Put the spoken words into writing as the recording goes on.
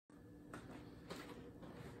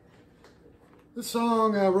The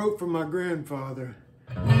song I wrote for my grandfather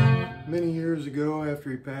many years ago after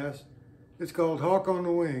he passed. It's called Hawk on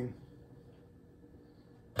the Wing.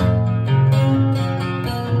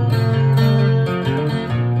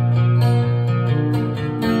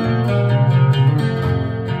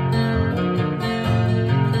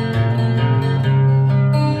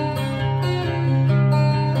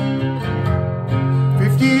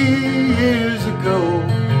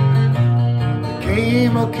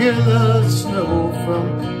 Came a killer snow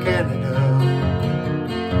from Canada.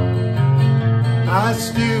 I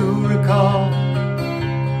still recall,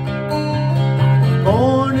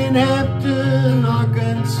 born in Hampton,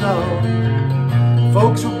 Arkansas.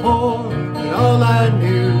 Folks were poor, and all I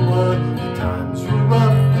knew was the times were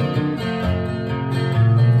rough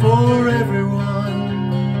for everyone.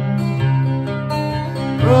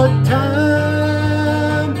 But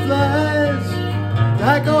time flies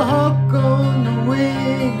like a hawk on the wing.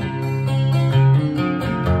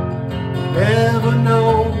 Never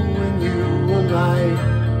know when you alight.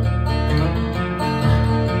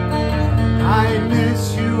 I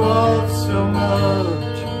miss you all so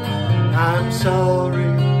much. I'm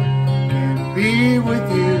sorry, can't be with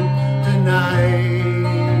you tonight.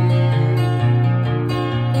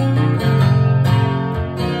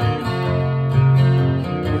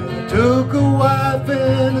 Well, I took a wife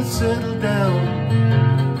and I settled down,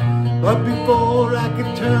 but before I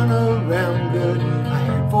could turn around good, I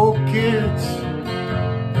had 4 kids,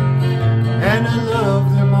 and I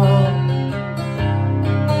loved them all.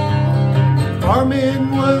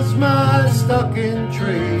 Farming was my stock in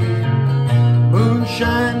trade,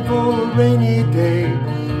 moonshine for a rainy day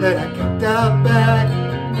that I kept out back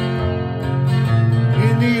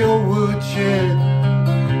in the old woodshed.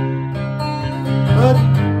 But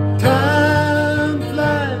time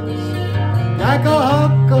flies like a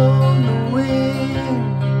hawk on the wing.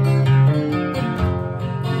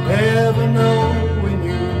 You never know when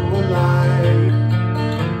you're alive.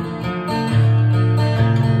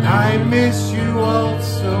 I miss you all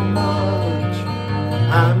so much.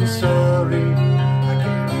 I'm sorry I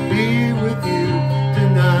can't be with you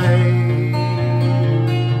tonight.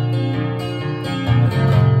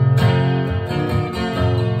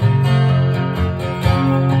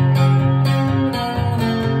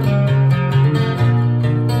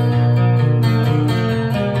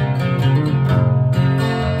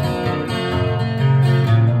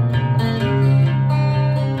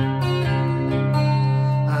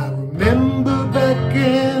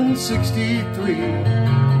 '63,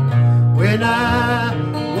 when I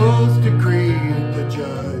was decreed the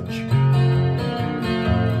judge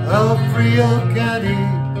of Frio County.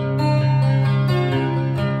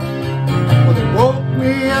 Well, they woke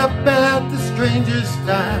me up at the strangest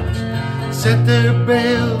times, set their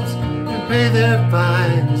bails and pay their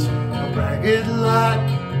fines. A ragged lot,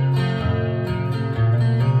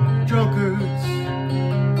 drunkards,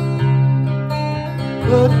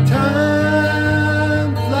 but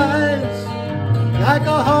time flies like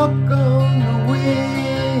a hawk on the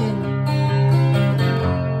wing.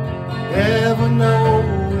 Never know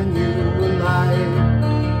when you're alive.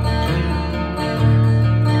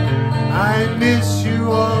 I miss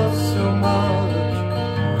you all so much.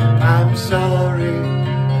 I'm sorry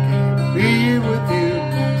I can't be with you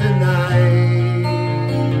tonight.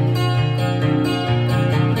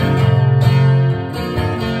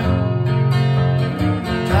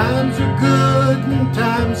 Times were good and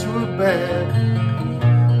times were bad.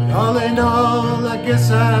 All in all, I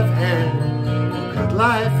guess I've had a good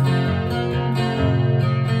life,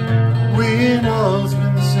 when all's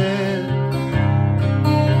been said.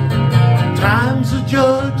 Time's a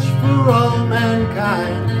judge for all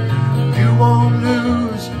mankind. You won't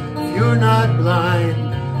lose if you're not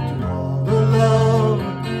blind to all the love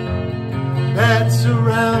that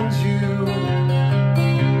surrounds you.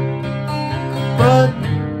 But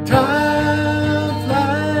time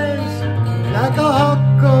flies like a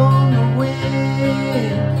hawk on the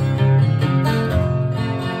wing.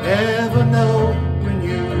 Never know when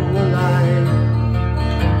you're alive.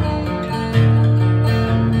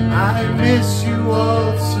 I miss you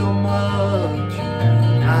all so much.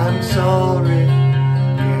 I'm sorry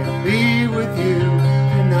can't be with you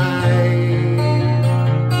tonight.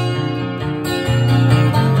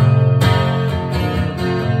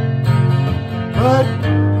 But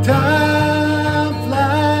time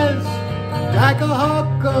flies like a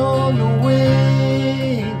hawk on the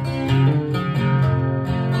wing.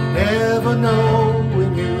 Never know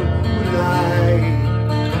when you lie.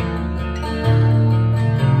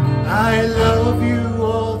 I love you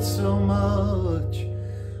all so much.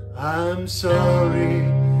 I'm sorry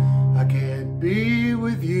I can't be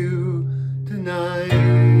with you tonight.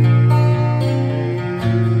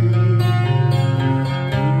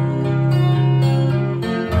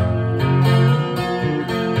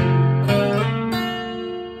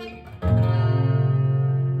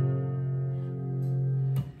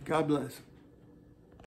 God bless.